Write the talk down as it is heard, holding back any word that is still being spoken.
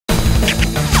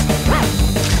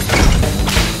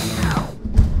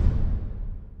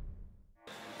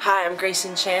I'm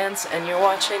Greyson Chance, and you're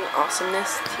watching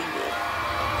Awesomeness TV.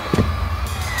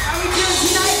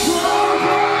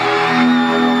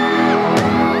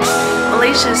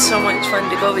 Malaysia is so much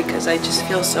fun to go because I just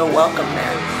feel so welcome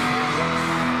there.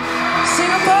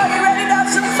 Singapore, you ready to have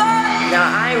some fun? Now,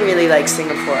 I really like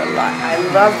Singapore a lot. I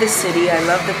love the city, I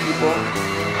love the people.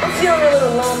 I'm feeling a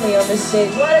little lonely on this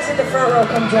stage. Why doesn't the front row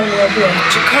come join me up here?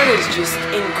 Jakarta is just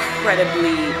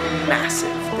incredibly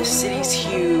massive. The city's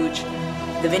huge.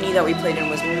 The venue that we played in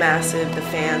was massive. The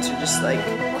fans are just like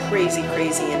crazy, and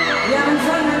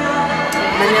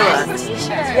Manila.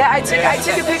 Yeah, I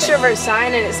took a picture of her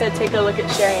sign and it said "Take a look at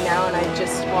Sherry now," and I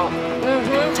just won't.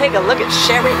 Take a look at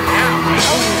Sherry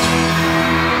now.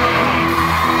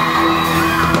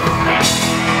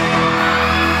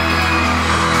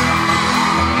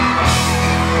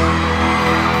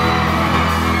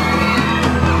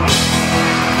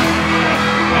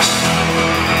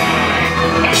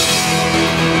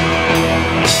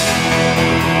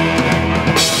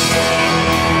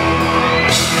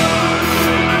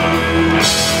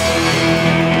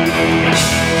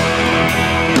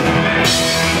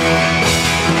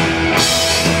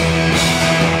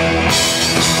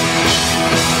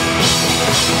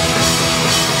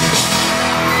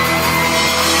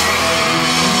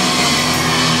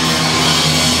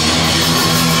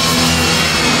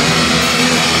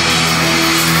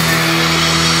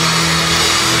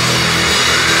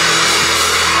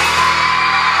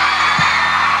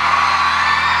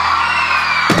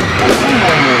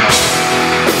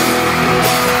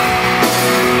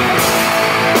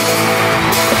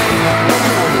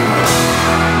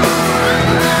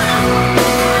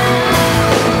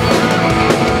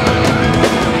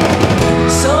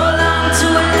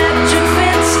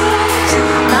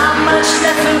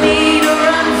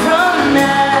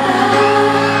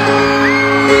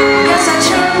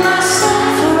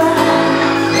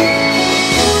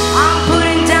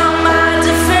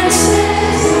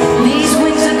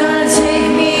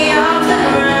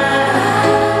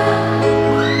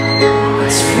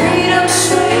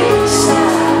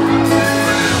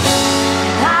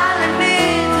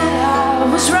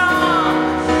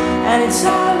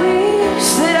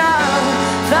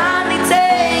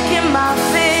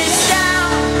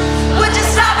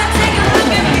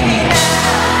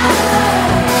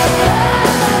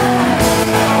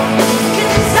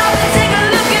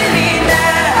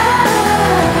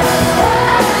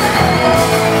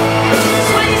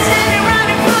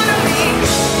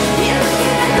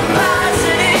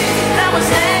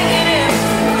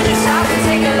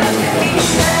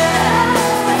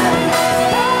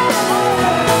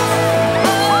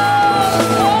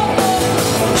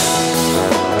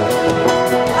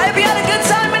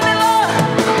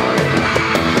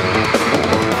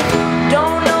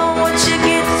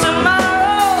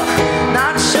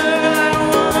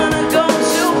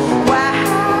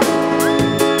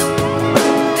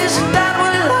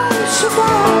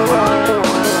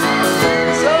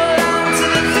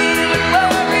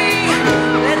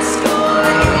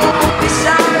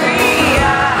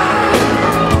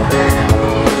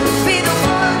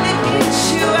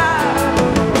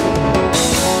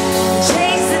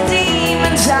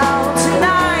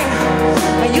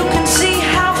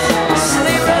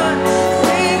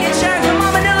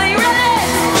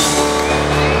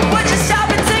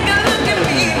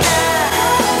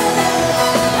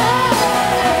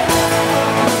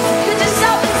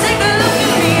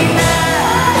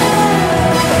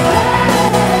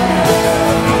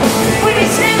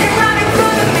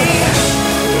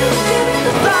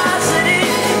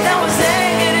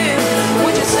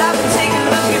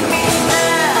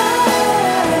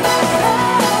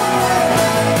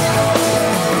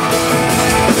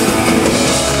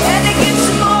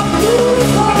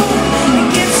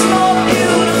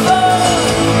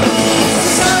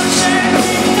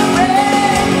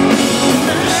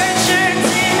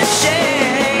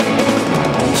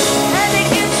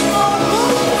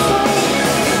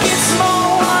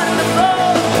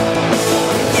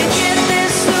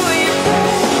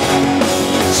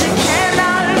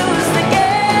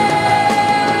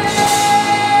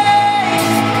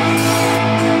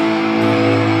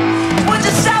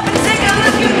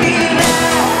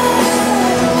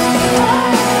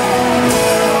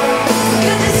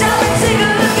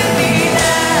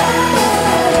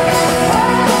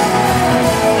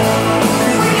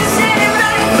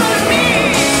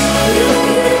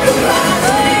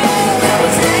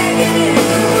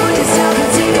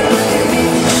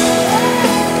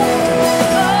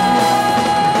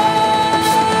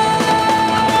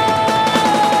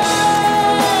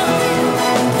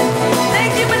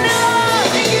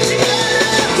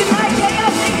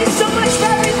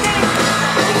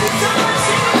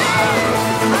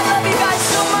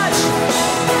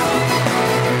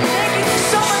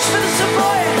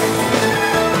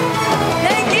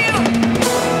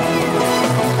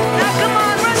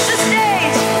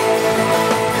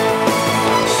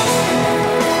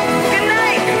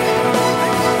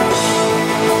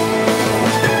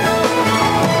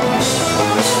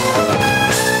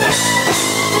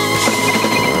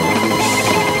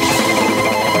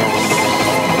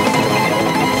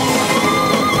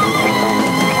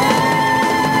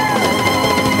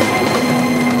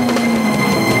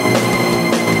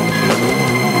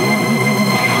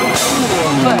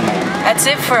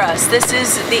 that's it for us. This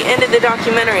is the end of the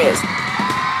documentary.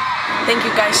 Thank you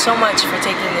guys so much for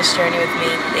taking this journey with me.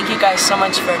 Thank you guys so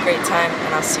much for a great time,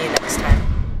 and I'll see you next time.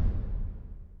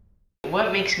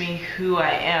 What makes me who I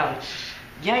am?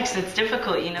 Yikes, that's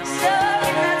difficult, you know. Stuck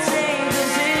in that same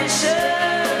position.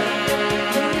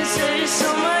 You say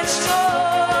so much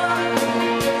more.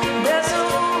 There's a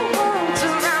world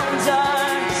around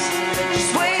us,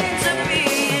 just waiting to be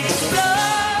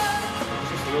explored.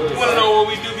 You want to know what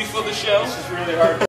we do before the show? This is really hard.